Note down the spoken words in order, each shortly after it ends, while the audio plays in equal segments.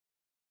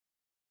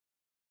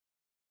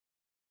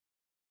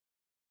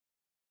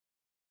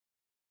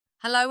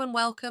Hello and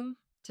welcome.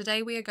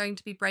 Today we are going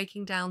to be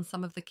breaking down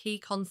some of the key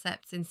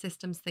concepts in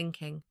systems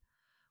thinking.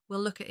 We'll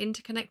look at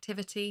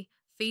interconnectivity,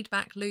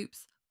 feedback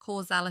loops,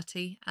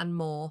 causality, and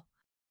more.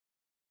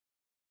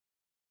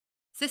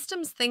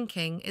 Systems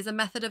thinking is a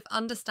method of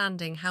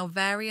understanding how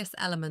various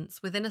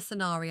elements within a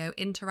scenario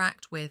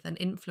interact with and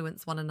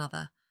influence one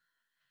another.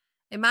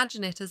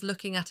 Imagine it as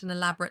looking at an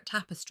elaborate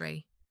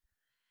tapestry.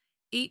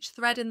 Each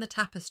thread in the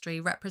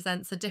tapestry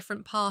represents a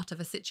different part of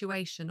a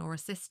situation or a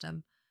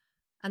system,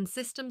 and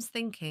systems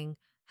thinking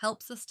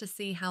helps us to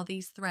see how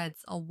these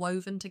threads are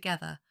woven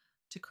together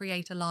to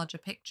create a larger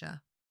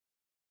picture.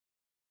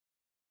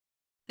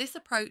 This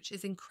approach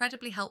is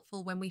incredibly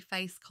helpful when we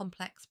face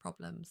complex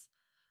problems,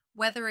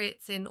 whether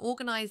it's in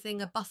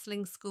organising a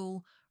bustling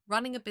school,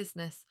 running a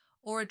business,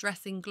 or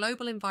addressing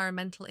global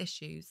environmental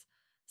issues.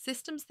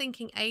 Systems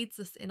thinking aids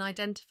us in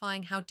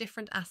identifying how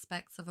different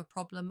aspects of a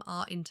problem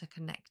are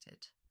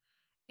interconnected.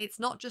 It's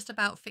not just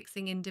about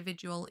fixing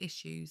individual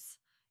issues.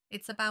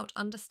 It's about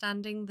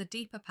understanding the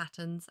deeper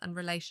patterns and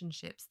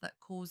relationships that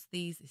cause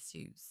these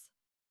issues.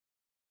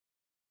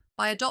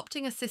 By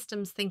adopting a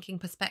systems thinking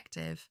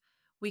perspective,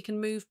 we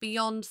can move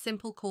beyond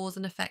simple cause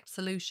and effect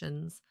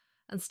solutions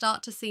and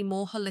start to see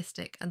more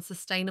holistic and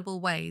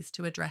sustainable ways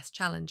to address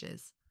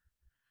challenges.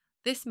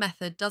 This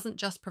method doesn't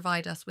just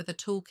provide us with a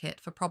toolkit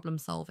for problem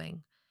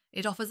solving,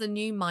 it offers a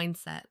new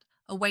mindset,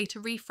 a way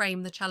to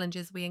reframe the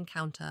challenges we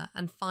encounter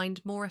and find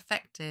more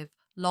effective,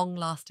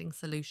 long-lasting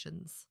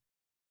solutions.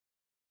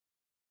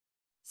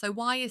 So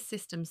why is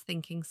systems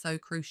thinking so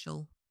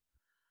crucial?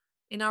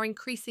 In our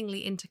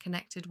increasingly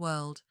interconnected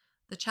world,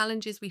 the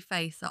challenges we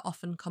face are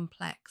often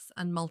complex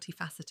and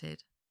multifaceted.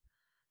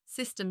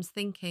 Systems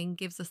thinking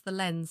gives us the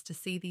lens to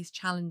see these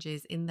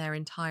challenges in their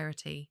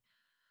entirety,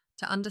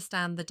 to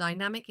understand the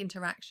dynamic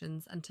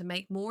interactions and to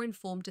make more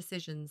informed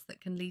decisions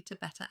that can lead to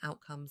better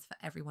outcomes for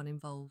everyone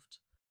involved.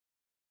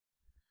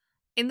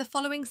 In the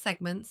following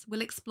segments,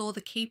 we'll explore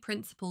the key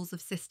principles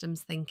of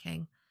systems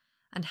thinking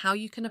and how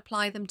you can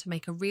apply them to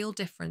make a real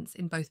difference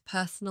in both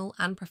personal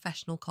and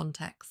professional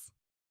contexts.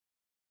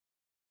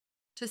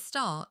 To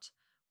start,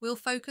 we'll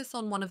focus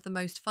on one of the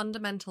most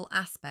fundamental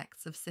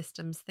aspects of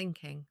systems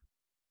thinking: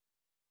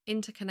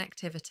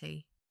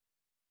 interconnectivity.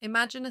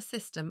 Imagine a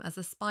system as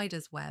a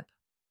spider's web.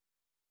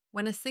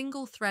 When a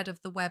single thread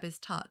of the web is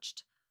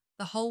touched,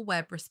 the whole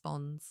web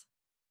responds.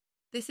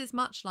 This is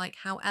much like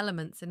how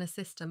elements in a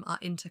system are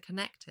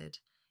interconnected,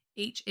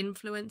 each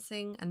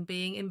influencing and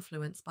being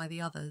influenced by the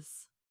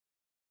others.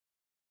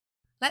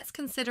 Let's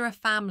consider a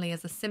family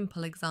as a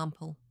simple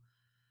example.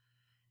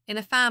 In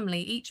a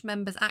family, each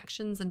member's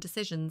actions and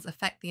decisions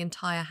affect the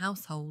entire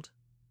household.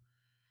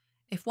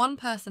 If one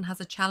person has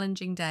a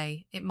challenging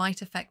day, it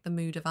might affect the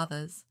mood of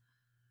others.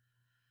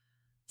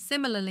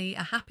 Similarly,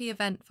 a happy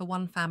event for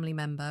one family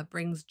member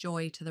brings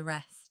joy to the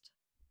rest.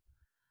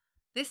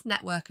 This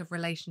network of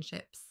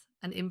relationships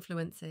and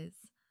influences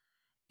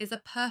is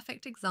a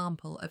perfect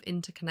example of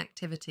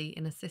interconnectivity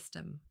in a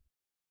system.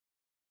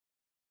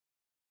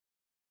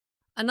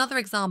 Another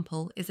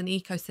example is an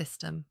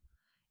ecosystem.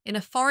 In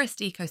a forest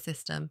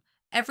ecosystem,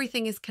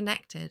 everything is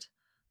connected: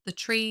 the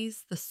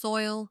trees, the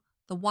soil,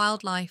 the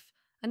wildlife,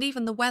 and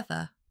even the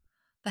weather.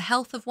 The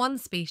health of one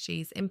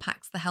species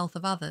impacts the health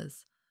of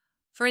others.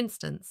 For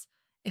instance,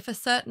 if a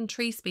certain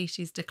tree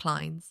species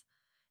declines,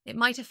 it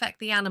might affect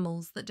the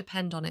animals that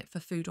depend on it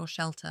for food or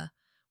shelter,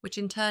 which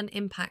in turn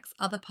impacts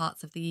other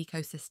parts of the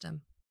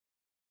ecosystem.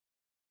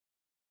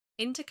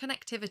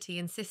 Interconnectivity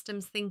in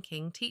systems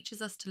thinking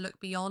teaches us to look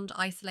beyond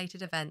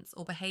isolated events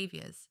or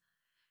behaviours.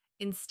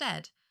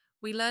 Instead,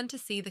 we learn to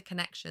see the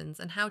connections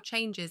and how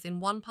changes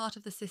in one part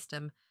of the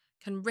system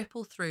can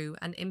ripple through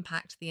and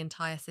impact the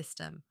entire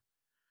system.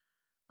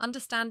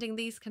 Understanding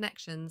these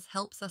connections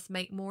helps us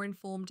make more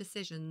informed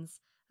decisions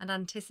and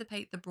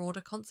anticipate the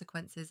broader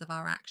consequences of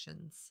our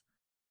actions.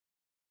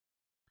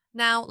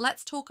 Now,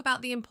 let's talk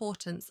about the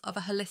importance of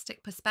a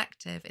holistic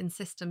perspective in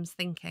systems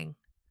thinking.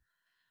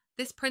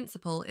 This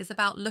principle is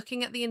about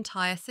looking at the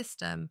entire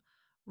system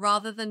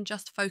rather than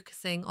just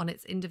focusing on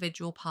its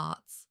individual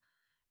parts.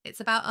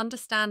 It's about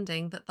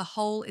understanding that the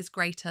whole is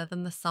greater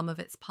than the sum of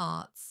its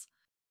parts.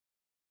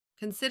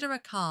 Consider a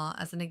car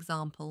as an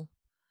example.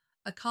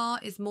 A car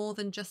is more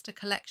than just a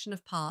collection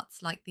of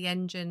parts like the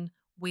engine,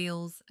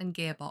 wheels, and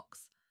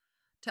gearbox.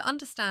 To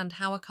understand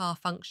how a car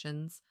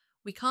functions,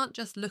 we can't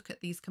just look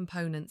at these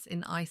components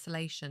in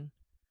isolation.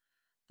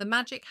 The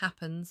magic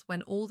happens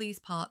when all these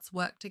parts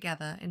work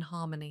together in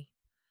harmony.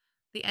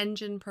 The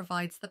engine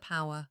provides the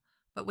power,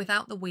 but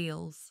without the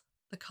wheels,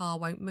 the car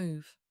won't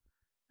move.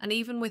 And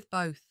even with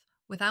both,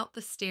 without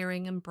the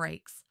steering and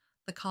brakes,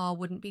 the car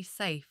wouldn't be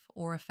safe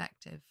or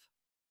effective.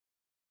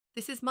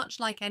 This is much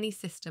like any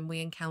system we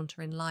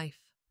encounter in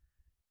life.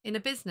 In a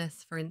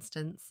business, for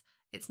instance,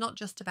 it's not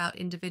just about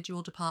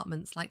individual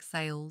departments like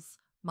sales,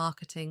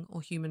 marketing,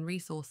 or human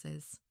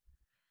resources.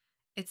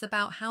 It's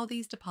about how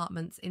these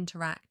departments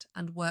interact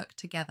and work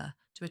together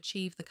to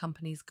achieve the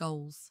company's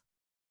goals.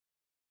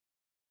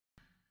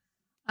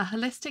 A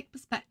holistic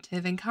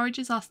perspective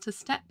encourages us to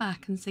step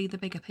back and see the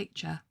bigger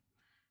picture.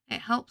 It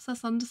helps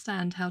us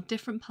understand how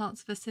different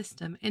parts of a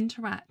system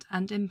interact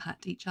and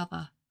impact each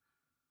other.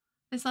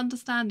 This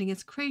understanding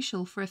is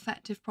crucial for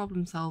effective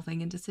problem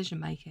solving and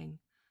decision making.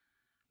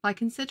 By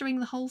considering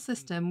the whole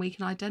system, we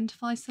can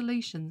identify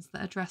solutions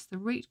that address the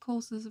root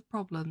causes of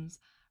problems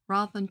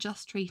rather than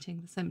just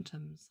treating the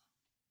symptoms.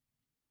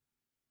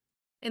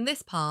 In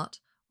this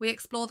part, we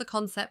explore the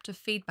concept of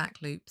feedback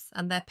loops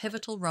and their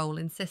pivotal role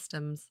in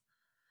systems.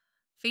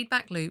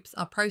 Feedback loops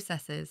are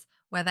processes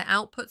where the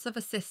outputs of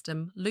a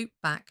system loop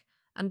back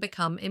and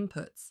become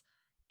inputs,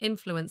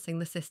 influencing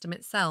the system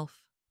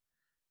itself.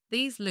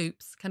 These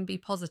loops can be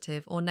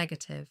positive or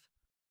negative.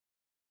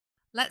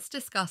 Let's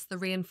discuss the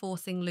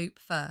reinforcing loop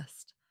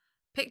first.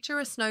 Picture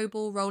a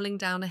snowball rolling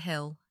down a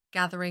hill,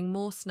 gathering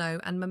more snow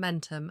and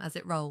momentum as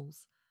it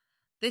rolls.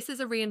 This is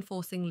a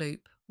reinforcing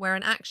loop, where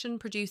an action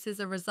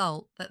produces a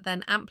result that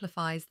then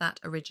amplifies that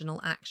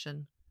original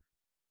action.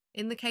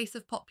 In the case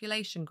of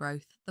population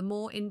growth, the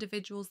more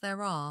individuals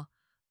there are,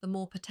 the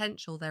more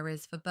potential there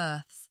is for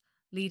births,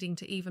 leading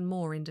to even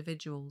more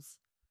individuals.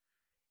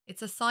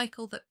 It's a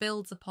cycle that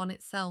builds upon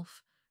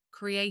itself,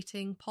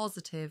 creating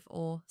positive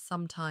or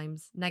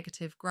sometimes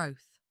negative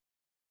growth.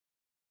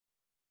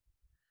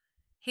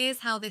 Here's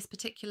how this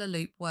particular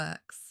loop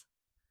works.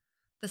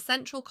 The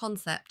central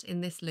concept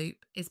in this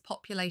loop is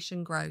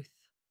population growth.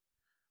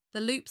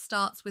 The loop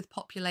starts with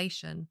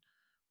population,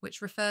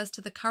 which refers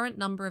to the current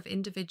number of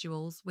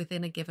individuals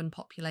within a given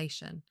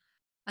population.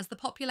 As the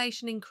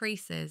population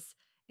increases,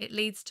 it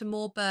leads to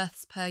more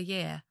births per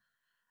year,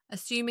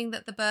 assuming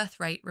that the birth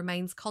rate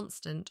remains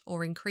constant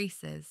or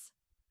increases.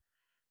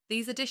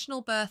 These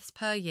additional births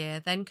per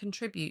year then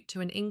contribute to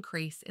an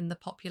increase in the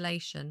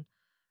population,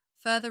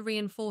 further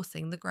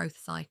reinforcing the growth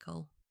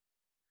cycle.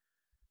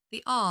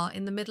 The R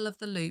in the middle of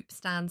the loop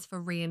stands for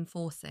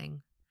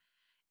reinforcing.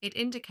 It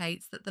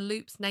indicates that the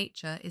loop's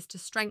nature is to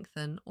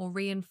strengthen or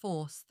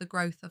reinforce the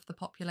growth of the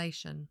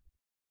population.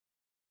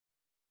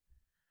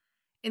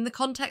 In the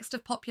context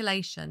of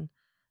population,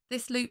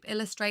 this loop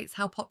illustrates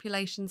how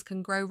populations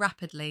can grow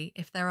rapidly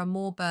if there are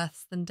more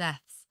births than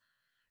deaths,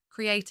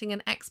 creating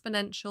an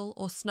exponential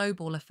or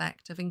snowball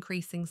effect of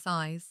increasing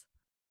size.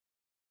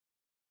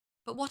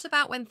 But what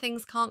about when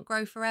things can't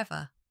grow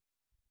forever?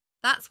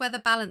 That's where the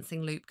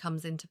balancing loop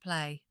comes into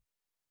play.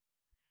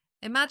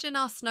 Imagine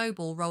our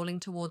snowball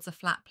rolling towards a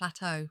flat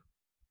plateau.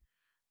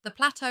 The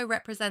plateau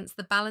represents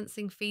the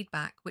balancing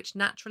feedback which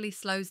naturally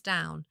slows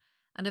down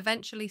and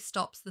eventually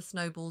stops the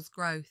snowball's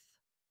growth.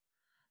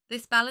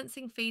 This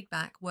balancing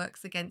feedback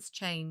works against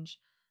change,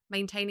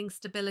 maintaining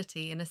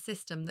stability in a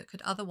system that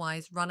could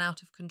otherwise run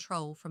out of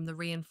control from the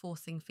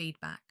reinforcing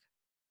feedback.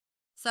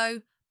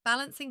 So,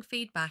 balancing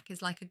feedback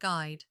is like a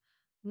guide,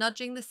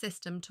 nudging the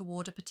system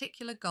toward a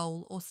particular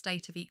goal or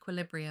state of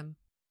equilibrium.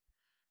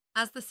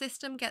 As the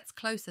system gets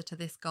closer to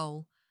this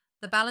goal,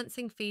 the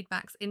balancing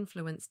feedback's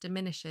influence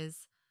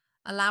diminishes,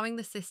 allowing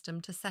the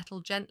system to settle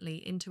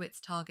gently into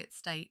its target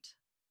state.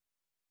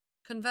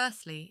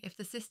 Conversely, if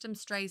the system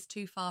strays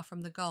too far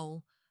from the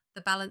goal,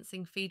 the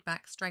balancing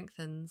feedback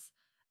strengthens,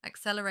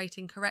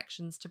 accelerating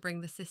corrections to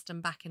bring the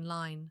system back in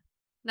line.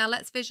 Now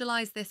let's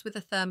visualize this with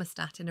a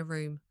thermostat in a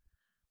room.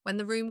 When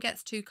the room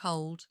gets too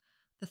cold,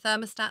 the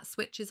thermostat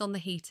switches on the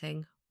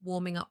heating,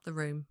 warming up the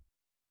room.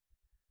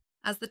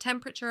 As the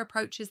temperature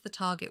approaches the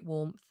target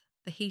warmth,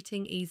 the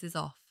heating eases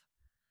off.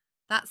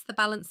 That's the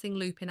balancing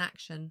loop in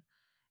action,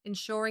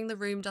 ensuring the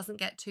room doesn't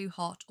get too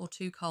hot or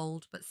too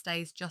cold but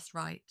stays just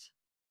right.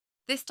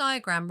 This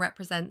diagram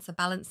represents a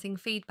balancing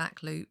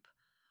feedback loop,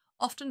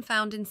 often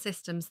found in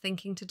systems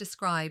thinking to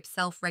describe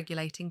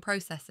self-regulating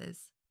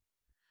processes.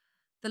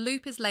 The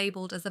loop is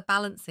labelled as a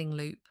balancing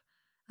loop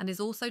and is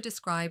also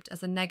described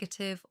as a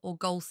negative or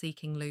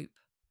goal-seeking loop.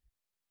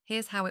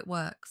 Here's how it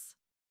works.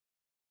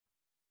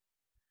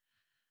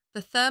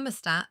 The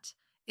thermostat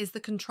is the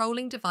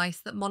controlling device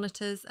that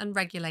monitors and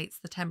regulates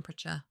the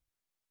temperature.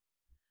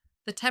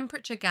 The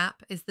temperature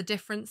gap is the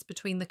difference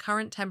between the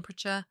current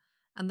temperature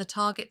and the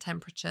target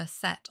temperature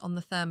set on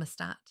the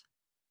thermostat.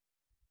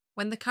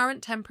 When the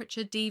current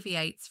temperature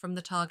deviates from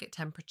the target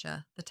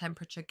temperature, the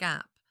temperature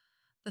gap,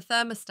 the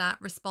thermostat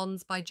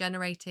responds by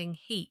generating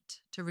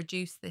heat to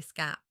reduce this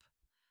gap.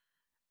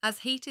 As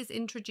heat is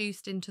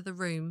introduced into the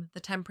room, the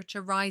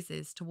temperature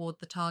rises toward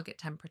the target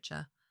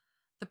temperature.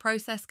 The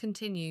process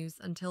continues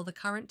until the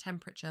current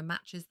temperature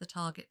matches the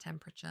target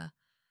temperature,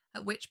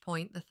 at which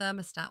point the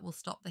thermostat will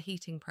stop the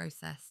heating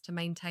process to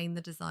maintain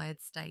the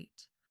desired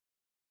state.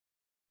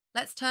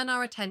 Let's turn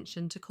our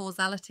attention to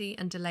causality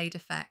and delayed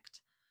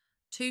effect,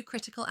 two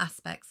critical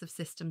aspects of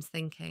systems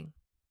thinking.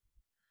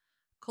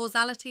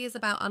 Causality is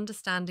about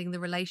understanding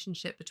the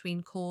relationship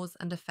between cause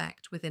and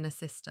effect within a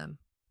system.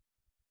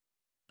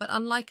 But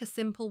unlike a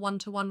simple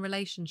one-to-one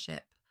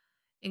relationship,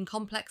 in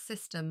complex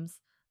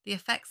systems, the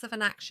effects of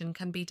an action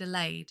can be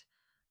delayed,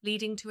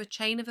 leading to a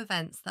chain of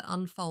events that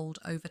unfold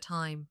over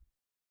time.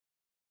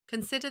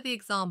 Consider the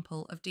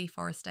example of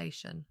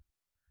deforestation.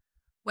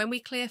 When we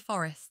clear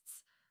forests,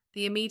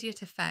 the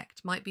immediate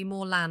effect might be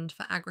more land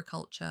for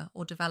agriculture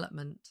or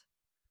development.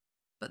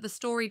 But the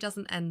story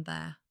doesn't end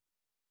there.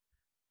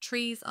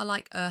 Trees are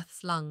like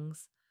Earth's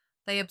lungs.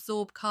 They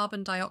absorb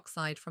carbon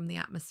dioxide from the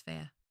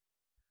atmosphere.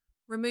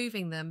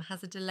 Removing them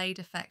has a delayed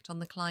effect on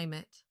the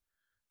climate.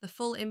 The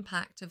full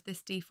impact of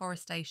this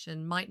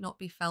deforestation might not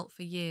be felt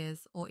for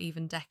years or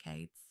even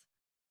decades.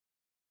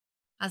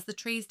 As the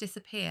trees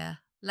disappear,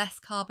 less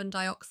carbon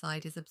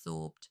dioxide is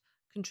absorbed,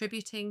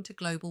 contributing to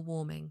global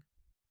warming.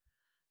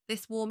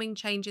 This warming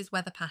changes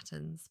weather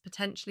patterns,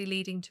 potentially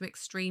leading to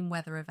extreme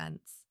weather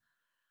events.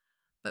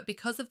 But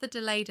because of the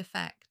delayed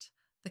effect,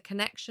 the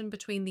connection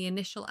between the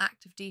initial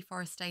act of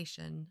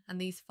deforestation and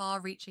these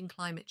far-reaching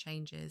climate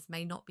changes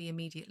may not be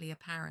immediately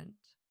apparent.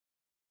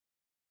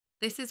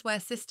 This is where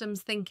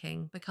systems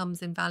thinking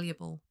becomes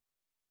invaluable.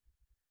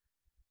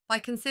 By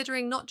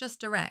considering not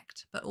just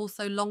direct, but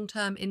also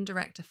long-term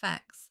indirect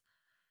effects,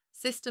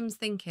 systems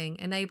thinking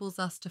enables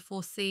us to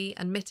foresee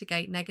and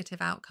mitigate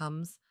negative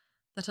outcomes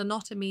that are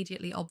not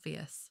immediately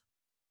obvious.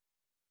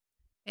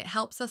 It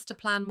helps us to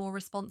plan more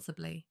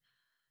responsibly,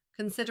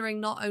 considering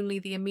not only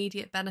the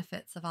immediate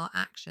benefits of our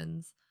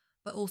actions,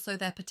 but also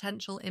their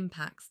potential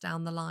impacts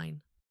down the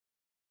line.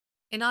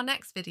 In our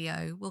next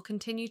video, we'll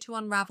continue to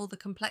unravel the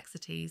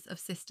complexities of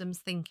systems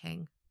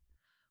thinking.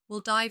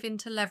 We'll dive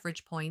into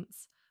leverage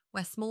points,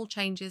 where small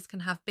changes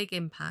can have big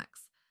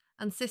impacts,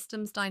 and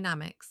systems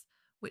dynamics,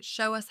 which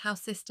show us how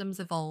systems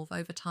evolve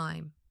over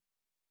time.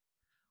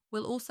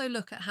 We'll also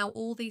look at how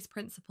all these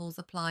principles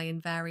apply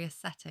in various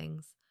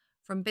settings,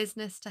 from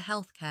business to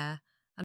healthcare